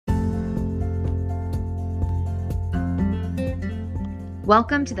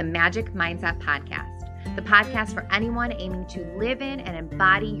Welcome to the Magic Mindset Podcast, the podcast for anyone aiming to live in and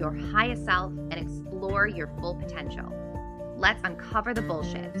embody your highest self and explore your full potential. Let's uncover the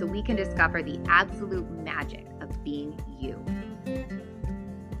bullshit so we can discover the absolute magic of being you.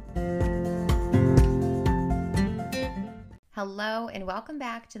 Hello, and welcome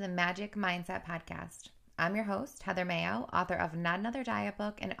back to the Magic Mindset Podcast. I'm your host, Heather Mayo, author of Not Another Diet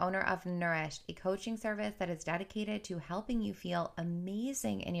Book and owner of Nourished, a coaching service that is dedicated to helping you feel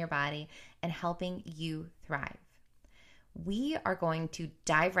amazing in your body and helping you thrive. We are going to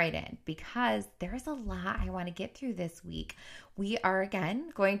dive right in because there's a lot I want to get through this week. We are again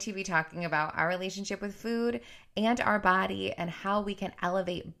going to be talking about our relationship with food and our body and how we can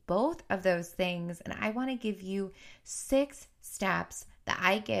elevate both of those things. And I want to give you 6 steps that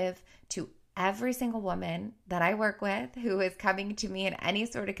I give to every single woman that I work with who is coming to me in any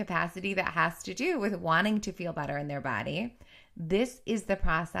sort of capacity that has to do with wanting to feel better in their body. This is the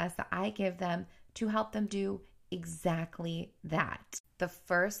process that I give them to help them do exactly that. The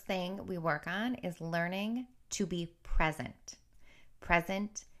first thing we work on is learning to be present.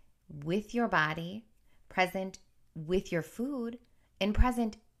 Present with your body, present with your food, and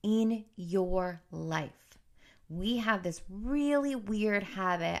present in your life. We have this really weird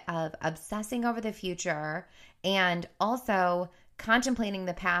habit of obsessing over the future and also contemplating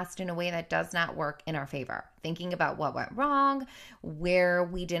the past in a way that does not work in our favor. Thinking about what went wrong, where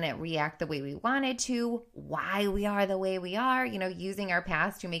we didn't react the way we wanted to, why we are the way we are, using our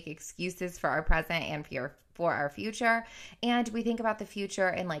past to make excuses for our present and for our future. And we think about the future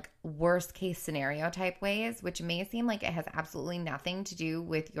in like worst case scenario type ways, which may seem like it has absolutely nothing to do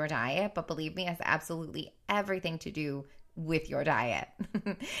with your diet, but believe me, it has absolutely everything to do with your diet.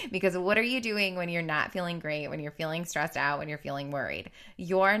 Because what are you doing when you're not feeling great, when you're feeling stressed out, when you're feeling worried?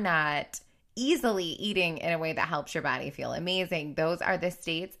 You're not easily eating in a way that helps your body feel amazing. Those are the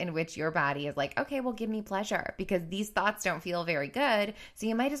states in which your body is like, okay, well, give me pleasure because these thoughts don't feel very good. So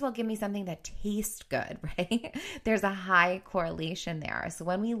you might as well give me something that tastes good, right? There's a high correlation there. So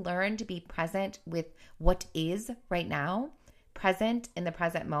when we learn to be present with what is right now, present in the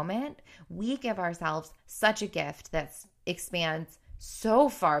present moment, we give ourselves such a gift that expands so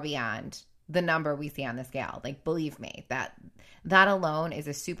far beyond the number we see on the scale. Like, believe me, that alone is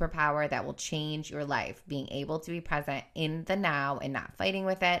a superpower that will change your life, being able to be present in the now and not fighting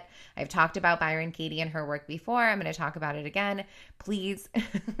with it. I've talked about Byron Katie and her work before. I'm going to talk about it again. Please,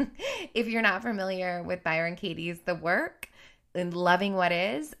 if you're not familiar with Byron Katie's The Work and Loving What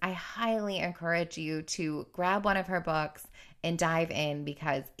Is, I highly encourage you to grab one of her books and dive in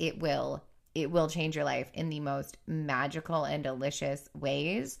because it will change your life in the most magical and delicious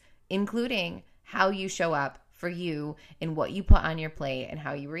ways, including how you show up for you and what you put on your plate and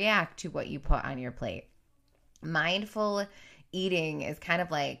how you react to what you put on your plate. Mindful eating is kind of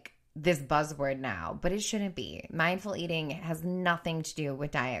like this buzzword now, but it shouldn't be. Mindful eating has nothing to do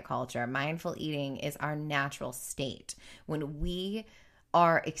with diet culture. Mindful eating is our natural state. When we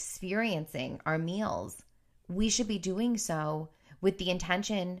are experiencing our meals, we should be doing so with the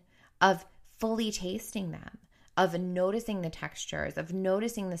intention of fully tasting them, of noticing the textures, of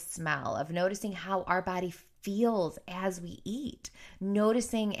noticing the smell, of noticing how our body feels as we eat,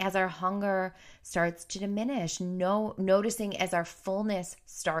 noticing as our hunger starts to diminish, noticing as our fullness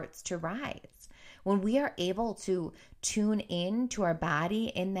starts to rise. When we are able to tune in to our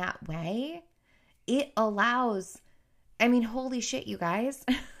body in that way, it allows, holy shit, you guys.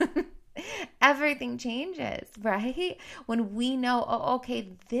 Everything changes, right? When we know, oh,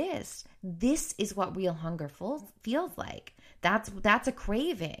 okay, this is what real hunger feels like. That's a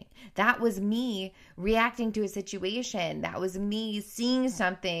craving. That was me reacting to a situation. That was me seeing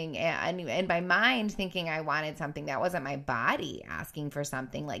something and my mind thinking I wanted something. That wasn't my body asking for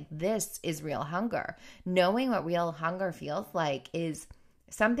something. Like, this is real hunger. Knowing what real hunger feels like is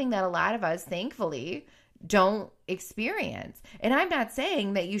something that a lot of us, thankfully, don't experience. And I'm not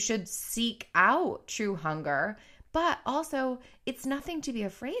saying that you should seek out true hunger, but also it's nothing to be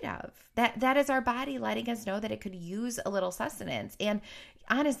afraid of. That is our body letting us know that it could use a little sustenance. And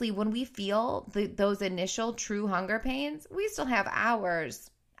honestly, when we feel those initial true hunger pains, we still have hours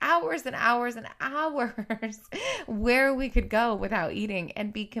and hours and hours where we could go without eating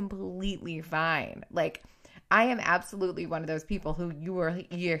and be completely fine. Like, I am absolutely one of those people who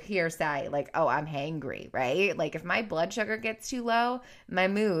you hear say like, oh, I'm hangry, right? Like, if my blood sugar gets too low, my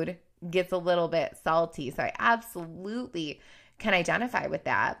mood gets a little bit salty. So I absolutely can identify with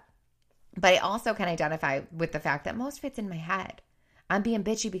that. But I also can identify with the fact that most of it's in my head. I'm being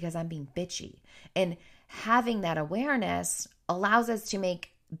bitchy because I'm being bitchy. And having that awareness allows us to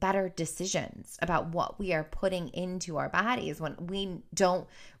make better decisions about what we are putting into our bodies when we don't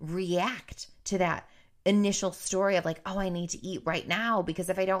react to that initial story of like, oh, I need to eat right now because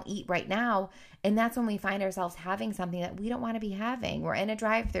if I don't eat right now, and that's when we find ourselves having something that we don't want to be having. We're in a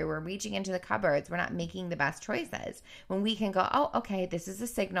drive-thru, we're reaching into the cupboards, we're not making the best choices. When we can go, oh, okay, this is a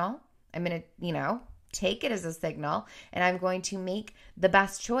signal. I'm going to, take it as a signal, and I'm going to make the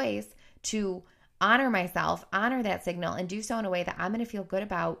best choice to honor myself, honor that signal, and do so in a way that I'm going to feel good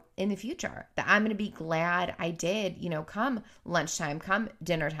about in the future, that I'm going to be glad I did, come lunchtime, come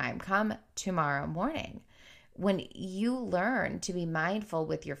dinner time, come tomorrow morning. When you learn to be mindful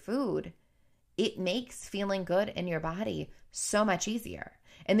with your food, it makes feeling good in your body so much easier.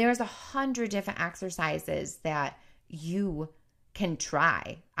 And there's 100 different exercises that you can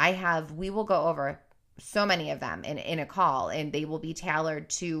try. We will go over so many of them in a call, and they will be tailored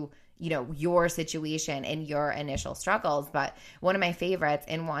to your situation and your initial struggles. But one of my favorites,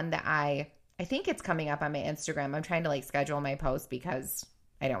 and one that I think it's coming up on my Instagram. I'm trying to schedule my posts because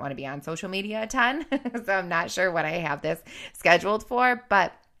I don't want to be on social media a ton. So I'm not sure what I have this scheduled for,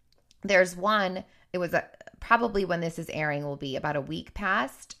 but there's one, it was probably when this is airing will be about a week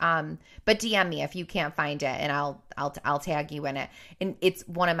past. But DM me if you can't find it, and I'll tag you in it. And it's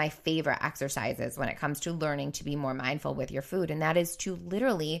one of my favorite exercises when it comes to learning to be more mindful with your food. And that is to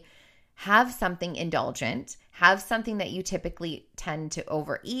literally have something indulgent, have something that you typically tend to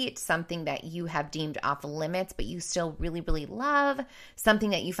overeat, something that you have deemed off limits, but you still really, really love,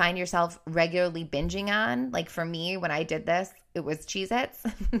 something that you find yourself regularly binging on. Like for me, when I did this, it was Cheez-Its,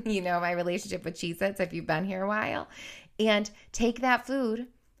 my relationship with Cheez-Its, if you've been here a while, and take that food,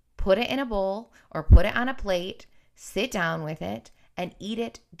 put it in a bowl or put it on a plate, sit down with it and eat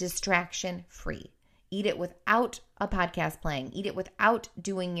it distraction free. Eat it without a podcast playing. Eat it without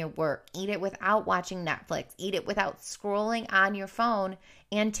doing your work. Eat it without watching Netflix. Eat it without scrolling on your phone,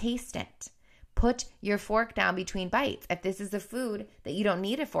 and taste it. Put your fork down between bites. If this is a food that you don't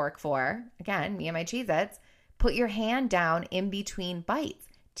need a fork for, again, me and my Cheez-Its, put your hand down in between bites.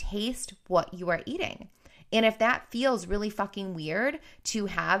 Taste what you are eating. And if that feels really fucking weird to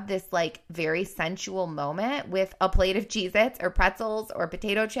have this very sensual moment with a plate of Cheez-Its or pretzels or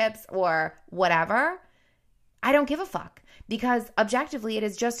potato chips or whatever, I don't give a fuck, because objectively it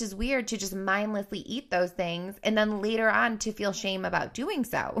is just as weird to just mindlessly eat those things and then later on to feel shame about doing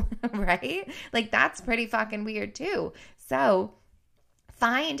so, right? That's pretty fucking weird too. So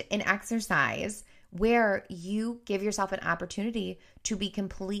find an exercise where you give yourself an opportunity to be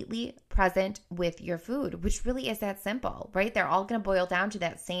completely present with your food, which really is that simple, right? They're all going to boil down to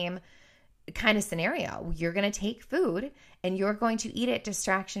that same kind of scenario. You're going to take food and you're going to eat it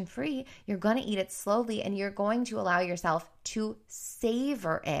distraction free. You're going to eat it slowly, and you're going to allow yourself to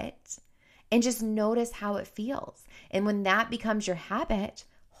savor it and just notice how it feels. And when that becomes your habit,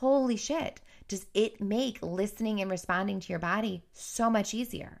 holy shit, does it make listening and responding to your body so much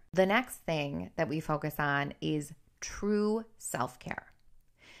easier. The next thing that we focus on is true self-care.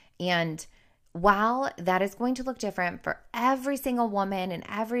 And while that is going to look different for every single woman and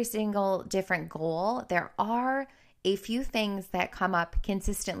every single different goal, there are a few things that come up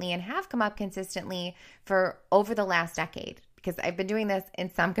consistently and have come up consistently for over the last decade, because I've been doing this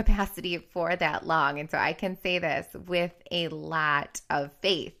in some capacity for that long. And so I can say this with a lot of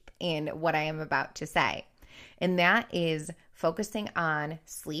faith in what I am about to say. And that is focusing on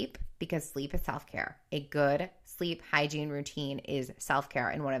sleep, because sleep is self-care. A good sleep hygiene routine is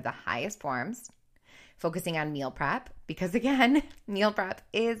self-care in one of the highest forms. Focusing on meal prep, because again, meal prep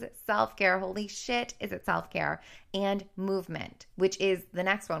is self-care. Holy shit, is it self-care? And movement, which is the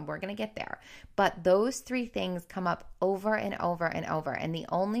next one. We're going to get there. But those three things come up over and over and over. And the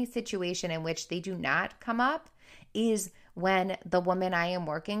only situation in which they do not come up is when the woman I am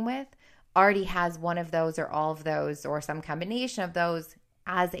working with already has one of those or all of those or some combination of those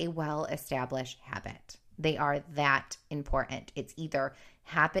as a well-established habit. They are that important. It's either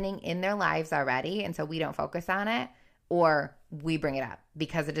happening in their lives already, and so we don't focus on it, or we bring it up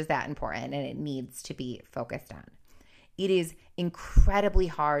because it is that important and it needs to be focused on. It is incredibly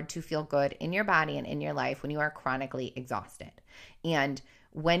hard to feel good in your body and in your life when you are chronically exhausted. And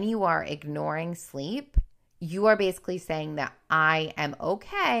when you are ignoring sleep, you are basically saying that I am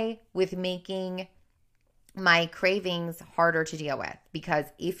okay with making my cravings harder to deal with, because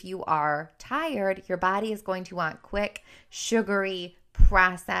if you are tired, your body is going to want quick, sugary,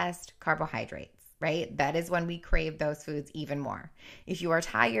 processed carbohydrates, right? That is when we crave those foods even more. If you are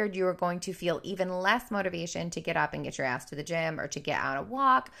tired, you are going to feel even less motivation to get up and get your ass to the gym or to get on a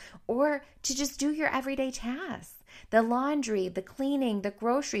walk or to just do your everyday tasks. the laundry, the cleaning, the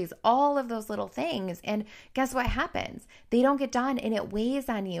groceries, all of those little things. And guess what happens? They don't get done and it weighs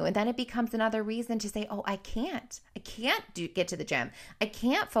on you. And then it becomes another reason to say, oh, I can't get to the gym. I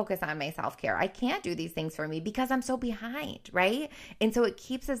can't focus on my self-care. I can't do these things for me because I'm so behind, right? And so it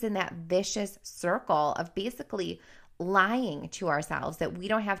keeps us in that vicious circle of basically lying to ourselves that we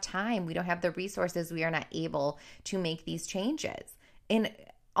don't have time, we don't have the resources, we are not able to make these changes. And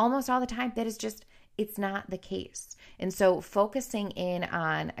almost all the time, that is just, it's not the case. And so focusing in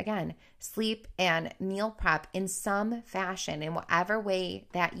on, again, sleep and meal prep in some fashion, in whatever way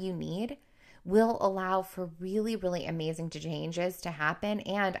that you need, will allow for really, really amazing changes to happen.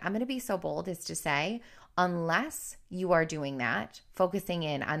 And I'm going to be so bold as to say, unless you are doing that, focusing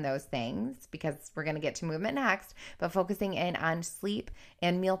in on those things, because we're going to get to movement next, but focusing in on sleep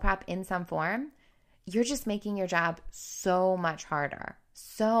and meal prep in some form, you're just making your job so much harder,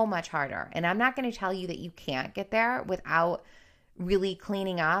 so much harder. And I'm not going to tell you that you can't get there without really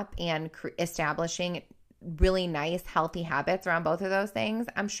cleaning up and establishing really nice, healthy habits around both of those things.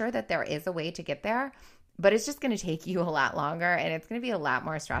 I'm sure that there is a way to get there, but it's just going to take you a lot longer and it's going to be a lot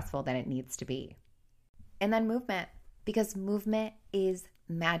more stressful than it needs to be. And then movement, because movement is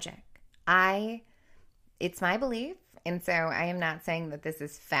magic. It's my belief, and so I am not saying that this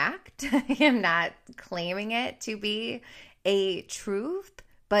is fact. I am not claiming it to be a truth,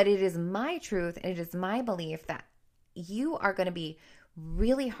 but it is my truth, and it is my belief that you are going to be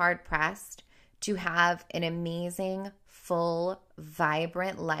really hard-pressed to have an amazing, full,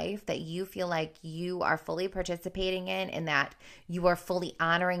 vibrant life that you feel like you are fully participating in and that you are fully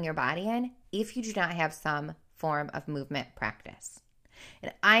honoring your body in if you do not have some form of movement practice.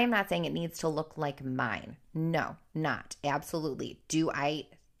 And I am not saying it needs to look like mine. No, not. Absolutely. Do I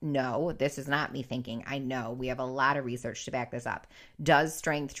know? This is not me thinking. I know we have a lot of research to back this up. Does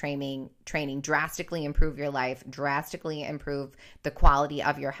strength training drastically improve your life, drastically improve the quality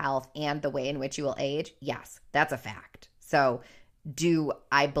of your health and the way in which you will age? Yes, that's a fact. So do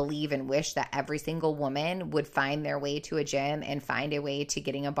I believe and wish that every single woman would find their way to a gym and find a way to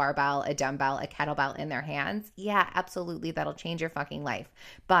getting a barbell, a dumbbell, a kettlebell in their hands? Yeah, absolutely. That'll change your fucking life.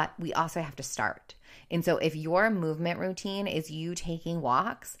 But we also have to start. And so if your movement routine is you taking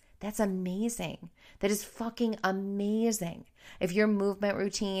walks, that's amazing. That is fucking amazing. If your movement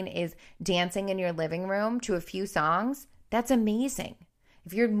routine is dancing in your living room to a few songs, that's amazing.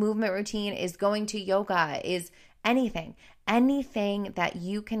 If your movement routine is going to yoga, is anything that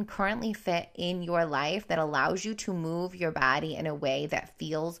you can currently fit in your life that allows you to move your body in a way that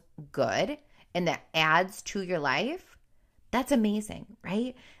feels good and that adds to your life, that's amazing,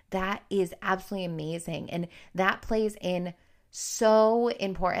 right? That is absolutely amazing. And that plays in so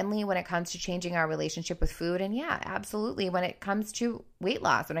importantly when it comes to changing our relationship with food. And yeah, absolutely, when it comes to weight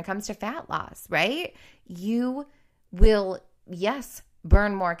loss, when it comes to fat loss, right? You will, yes,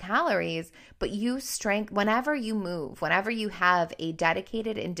 burn more calories, but whenever you move, whenever you have a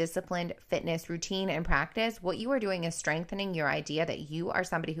dedicated and disciplined fitness routine and practice, what you are doing is strengthening your idea that you are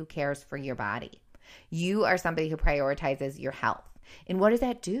somebody who cares for your body. You are somebody who prioritizes your health. And what does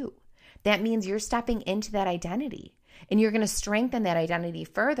that do? That means you're stepping into that identity. And you're going to strengthen that identity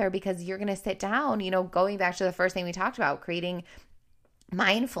further because you're going to sit down, going back to the first thing we talked about, creating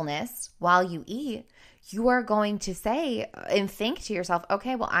mindfulness while you eat. You are going to say and think to yourself,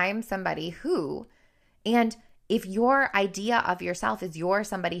 okay, well, I'm somebody who, and if your idea of yourself is you're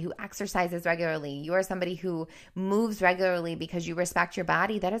somebody who exercises regularly, you're somebody who moves regularly because you respect your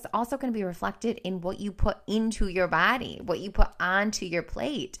body, that is also going to be reflected in what you put into your body, what you put onto your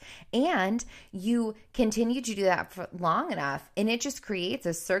plate. And you continue to do that for long enough, and it just creates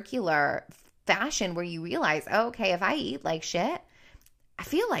a circular fashion where you realize, oh, okay, if I eat like shit, I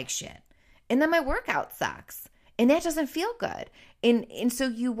feel like shit. And then my workout sucks. And that doesn't feel good. And so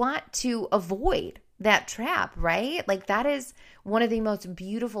you want to avoid that trap, right? Like that is one of the most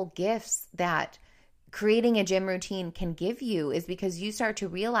beautiful gifts that creating a gym routine can give you, is because you start to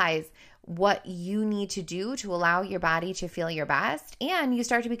realize what you need to do to allow your body to feel your best, and you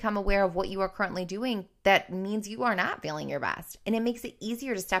start to become aware of what you are currently doing that means you are not feeling your best, and it makes it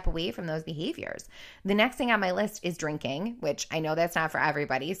easier to step away from those behaviors. The next thing on my list is drinking, which I know that's not for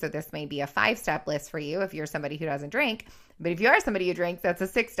everybody, so this may be a 5-step list for you if you're somebody who doesn't drink. But if you are somebody who drinks, that's a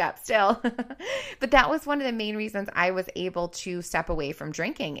 6-step still. But that was one of the main reasons I was able to step away from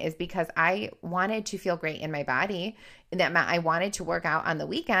drinking, is because I wanted to feel great in my body. That meant I wanted to work out on the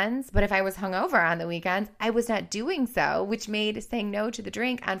weekends. But if I was hungover on the weekends, I was not doing so, which made saying no to the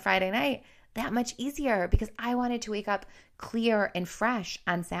drink on Friday night that much easier, because I wanted to wake up clear and fresh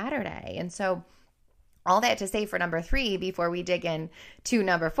on Saturday. And so all that to say for number 3, before we dig in to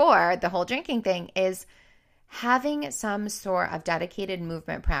number 4, the whole drinking thing, is having some sort of dedicated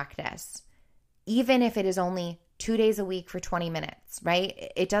movement practice, even if it is only 2 days a week for 20 minutes,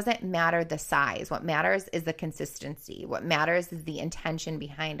 right? It doesn't matter the size. What matters is the consistency. What matters is the intention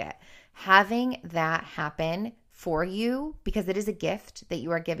behind it. Having that happen for you, because it is a gift that you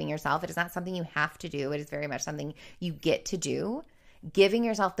are giving yourself. It is not something you have to do. It is very much something you get to do. Giving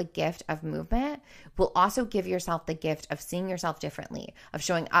yourself the gift of movement will also give yourself the gift of seeing yourself differently, of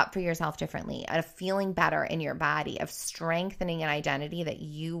showing up for yourself differently, of feeling better in your body, of strengthening an identity that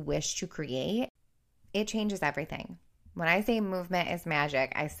you wish to create. It changes everything. When I say movement is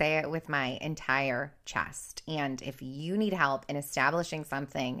magic, I say it with my entire chest. And if you need help in establishing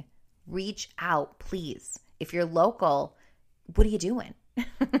something, reach out, please. If you're local, what are you doing?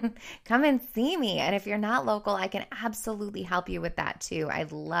 Come and see me. And if you're not local, I can absolutely help you with that too. I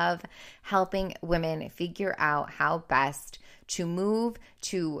love helping women figure out how best to move,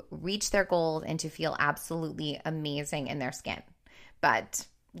 to reach their goals, and to feel absolutely amazing in their skin. But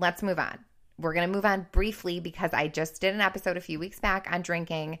let's move on. We're going to move on briefly because I just did an episode a few weeks back on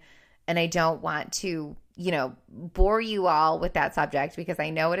drinking, and I don't want to, bore you all with that subject because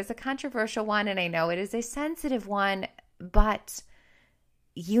I know it is a controversial one and I know it is a sensitive one, but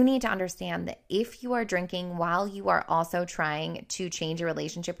you need to understand that if you are drinking while you are also trying to change your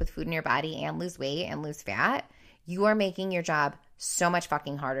relationship with food in your body and lose weight and lose fat, you are making your job so much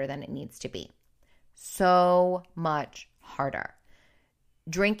fucking harder than it needs to be. So much harder.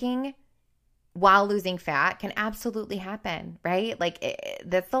 Drinking while losing fat can absolutely happen, right?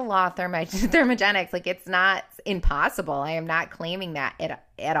 That's the law of thermogenics. It's not impossible. I am not claiming that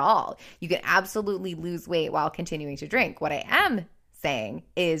at all. You can absolutely lose weight while continuing to drink. What I am saying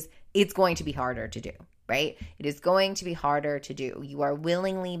is it's going to be harder to do, right? It is going to be harder to do. You are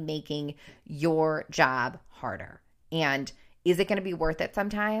willingly making your job harder. And is it going to be worth it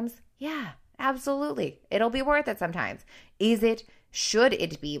sometimes? Yeah, absolutely. It'll be worth it sometimes. Should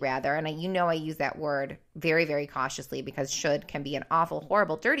it be rather, and I use that word very, very cautiously because should can be an awful,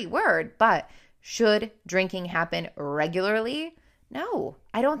 horrible, dirty word, but should drinking happen regularly? No,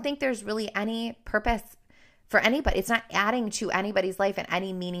 I don't think there's really any purpose for anybody. It's not adding to anybody's life in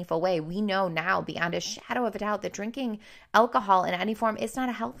any meaningful way. We know now beyond a shadow of a doubt that drinking alcohol in any form is not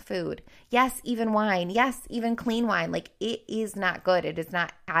a health food. Yes, even wine. Yes, even clean wine. It is not good. It is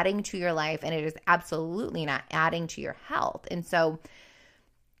not adding to your life, and it is absolutely not adding to your health. And so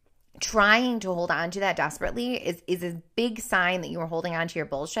trying to hold on to that desperately is a big sign that you are holding on to your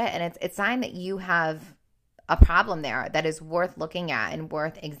bullshit, and it's a sign that you have a problem there that is worth looking at and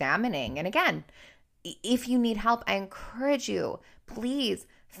worth examining. And again, if you need help, I encourage you, please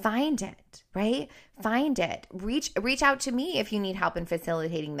find it, right? Find it. Reach out to me if you need help in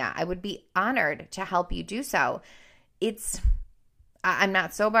facilitating that. I would be honored to help you do so. I'm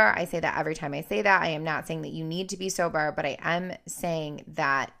not sober. I say that every time I say that. I am not saying that you need to be sober, but I am saying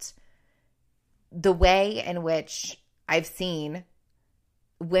that the way in which I've seen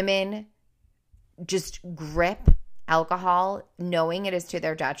women just grip alcohol, knowing it is to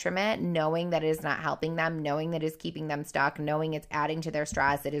their detriment, knowing that it is not helping them, knowing that it is keeping them stuck, knowing it's adding to their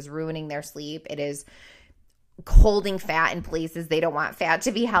stress, it is ruining their sleep, it is holding fat in places they don't want fat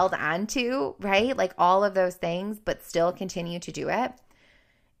to be held onto, right? All of those things, but still continue to do it.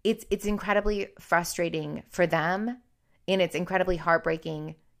 It's incredibly frustrating for them, and it's incredibly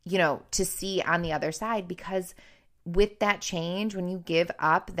heartbreaking, to see on the other side, because with that change, when you give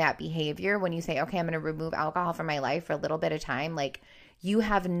up that behavior, when you say, okay, I'm going to remove alcohol from my life for a little bit of time, you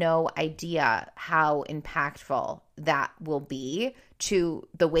have no idea how impactful that will be to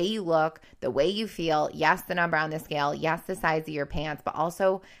the way you look, the way you feel. Yes, the number on the scale. Yes, the size of your pants, but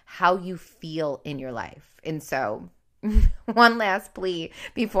also how you feel in your life. And so one last plea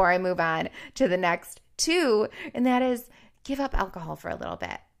before I move on to the next two, and that is give up alcohol for a little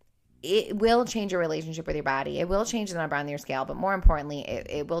bit. It will change your relationship with your body. It will change the number on your scale, but more importantly,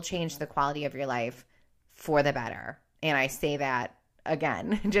 it will change the quality of your life for the better. And I say that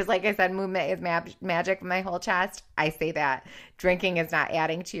again, just like I said, movement is magic in my whole chest. I say that drinking is not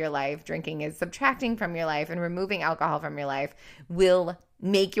adding to your life. Drinking is subtracting from your life, and removing alcohol from your life will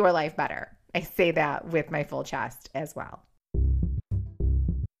make your life better. I say that with my full chest as well.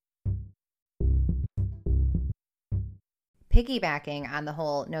 Piggybacking on the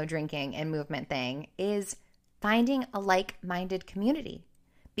whole no drinking and movement thing is finding a like-minded community,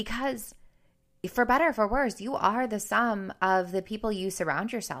 because for better or for worse, you are the sum of the people you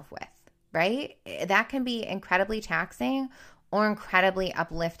surround yourself with, right? That can be incredibly taxing or incredibly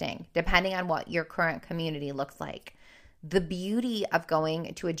uplifting, depending on what your current community looks like. The beauty of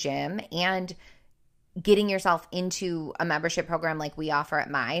going to a gym and getting yourself into a membership program like we offer at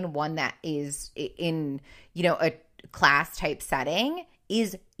mine, one that is in, a class type setting,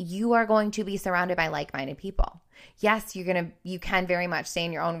 is you are going to be surrounded by like-minded people. Yes, you can very much stay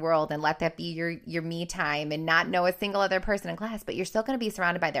in your own world and let that be your me time and not know a single other person in class, but you're still going to be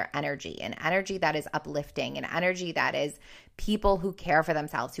surrounded by their energy, an energy that is uplifting, an energy that is people who care for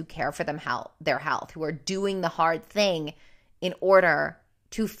themselves, who care for their health, who are doing the hard thing in order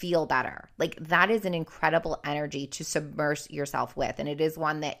to feel better. Like, that is an incredible energy to submerge yourself with. And it is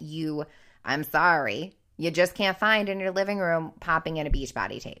one that I'm sorry, you just can't find in your living room popping in a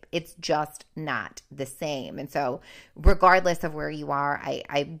Beachbody tape. It's just not the same. And so regardless of where you are,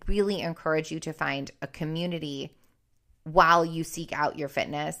 I really encourage you to find a community while you seek out your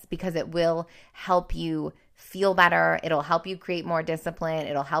fitness, because it will help you feel better. It'll help you create more discipline.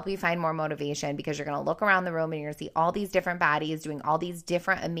 It'll help you find more motivation, because you're going to look around the room and you're going to see all these different bodies doing all these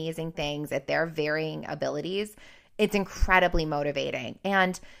different amazing things at their varying abilities. It's incredibly motivating.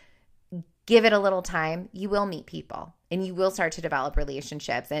 And give it a little time, you will meet people and you will start to develop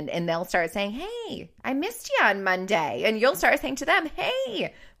relationships, and they'll start saying, hey, I missed you on Monday. And you'll start saying to them,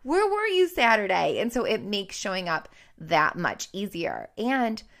 hey, where were you Saturday? And so it makes showing up that much easier.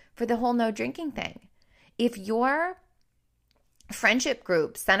 And for the whole no drinking thing, if your friendship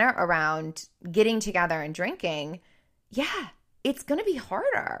group center around getting together and drinking, it's going to be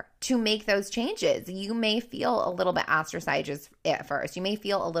harder to make those changes. You may feel a little bit ostracized at first. You may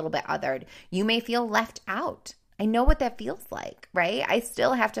feel a little bit othered. You may feel left out. I know what that feels like, right? I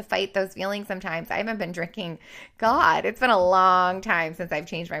still have to fight those feelings sometimes. I haven't been drinking. God, it's been a long time since I've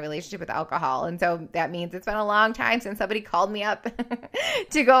changed my relationship with alcohol. And so that means it's been a long time since somebody called me up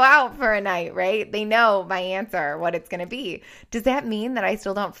to go out for a night, right? They know my answer, what it's going to be. Does that mean that I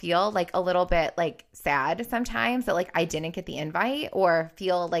still don't feel like a little bit like sad sometimes that like I didn't get the invite, or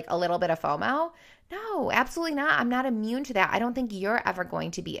feel like a little bit of FOMO? No, absolutely not. I'm not immune to that. I don't think you're ever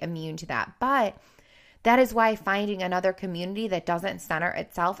going to be immune to that. But that is why finding another community that doesn't center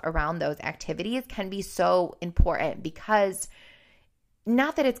itself around those activities can be so important, because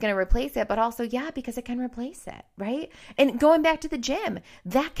not that it's going to replace it, but also, because it can replace it, right? And going back to the gym,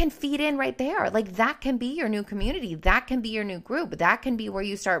 that can feed in right there. Like, that can be your new community. That can be your new group. That can be where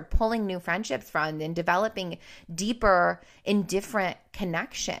you start pulling new friendships from and developing deeper and different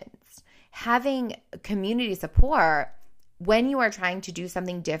connections. Having community support when you are trying to do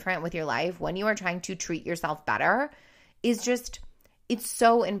something different with your life, when you are trying to treat yourself better, is just, it's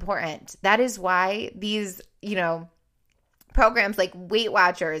so important. That is why these, programs like Weight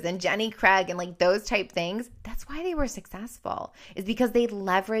Watchers and Jenny Craig and like those type things, that's why they were successful, is because they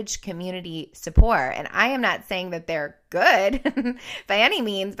leveraged community support. And I am not saying that they're good by any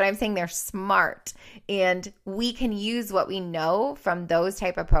means, but I'm saying they're smart. And we can use what we know from those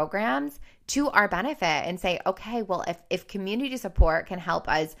type of programs to our benefit and say, okay, well, if community support can help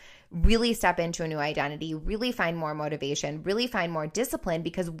us really step into a new identity, really find more motivation, really find more discipline,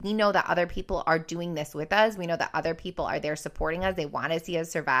 because we know that other people are doing this with us. We know that other people are there supporting us. They want to see us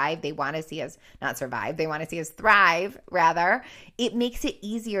survive. They want to see us not survive. They want to see us thrive, rather. It makes it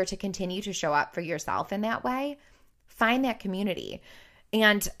easier to continue to show up for yourself in that way. Find that community.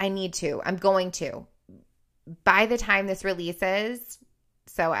 And I'm going to. By the time this releases,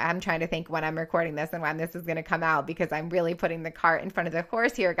 so I'm trying to think when I'm recording this and when this is going to come out, because I'm really putting the cart in front of the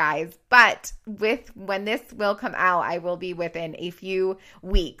horse here, guys. But when this will come out, I will be within a few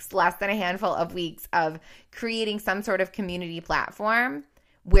weeks, less than a handful of weeks, of creating some sort of community platform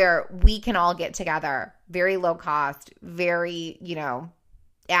where we can all get together, very low cost, very,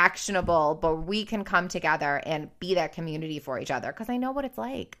 actionable, but we can come together and be that community for each other, because I know what it's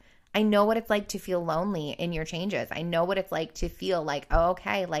like. I know what it's like to feel lonely in your changes. I know what it's like to feel like, oh,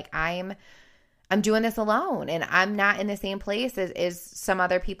 okay, like I'm doing this alone and I'm not in the same place as some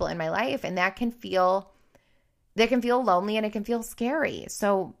other people in my life. And that can feel lonely and it can feel scary.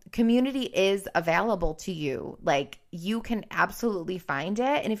 So community is available to you. Like, you can absolutely find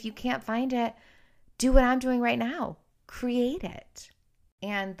it. And if you can't find it, do what I'm doing right now. Create it.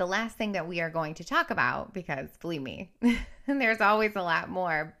 And the last thing that we are going to talk about, because believe me, there's always a lot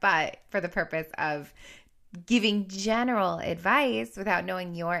more, but for the purpose of giving general advice without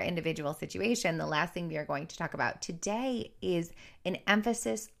knowing your individual situation, the last thing we are going to talk about today is an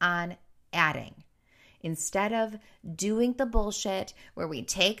emphasis on adding. Instead of doing the bullshit where we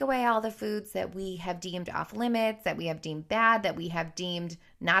take away all the foods that we have deemed off limits, that we have deemed bad, that we have deemed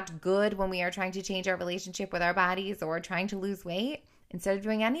not good when we are trying to change our relationship with our bodies or trying to lose weight, instead of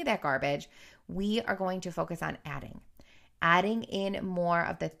doing any of that garbage, we are going to focus on adding in more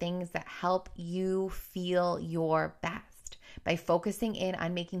of the things that help you feel your best. by focusing in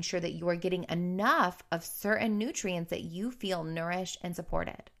on making sure that you are getting enough of certain nutrients that you feel nourished and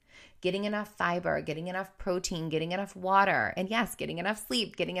supported. Getting enough fiber, getting enough protein, getting enough water, and yes, getting enough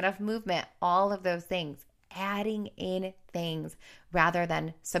sleep, getting enough movement, all of those things. Adding in things rather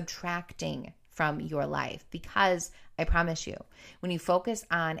than subtracting from your life, because I promise you, when you focus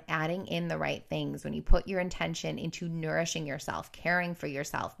on adding in the right things, when you put your intention into nourishing yourself, caring for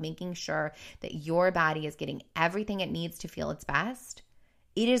yourself, making sure that your body is getting everything it needs to feel its best,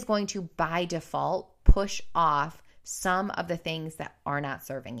 it is going to by default push off some of the things that are not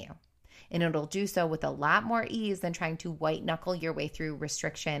serving you. And it'll do so with a lot more ease than trying to white knuckle your way through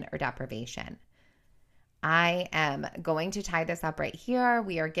restriction or deprivation. I am going to tie this up right here.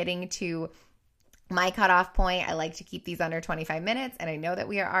 We are getting to my cutoff point. I like to keep these under 25 minutes, and I know that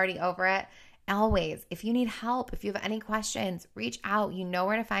we are already over it. Always, if you need help, if you have any questions, reach out. You know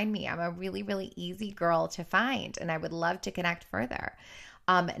where to find me. I'm a really, really easy girl to find, and I would love to connect further.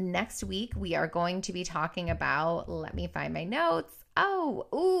 Next week, we are going to be talking about, let me find my notes.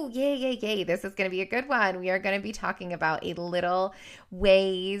 Yay. This is going to be a good one. We are going to be talking about a little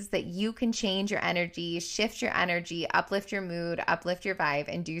ways that you can change your energy, shift your energy, uplift your mood, uplift your vibe,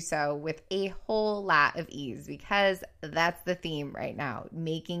 and do so with a whole lot of ease, because that's the theme right now,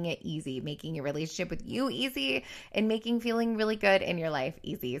 making it easy, making your relationship with you easy, and making feeling really good in your life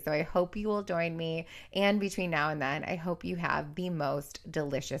easy. So I hope you will join me. And between now and then, I hope you have the most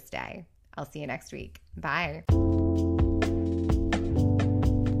delicious day. I'll see you next week. Bye.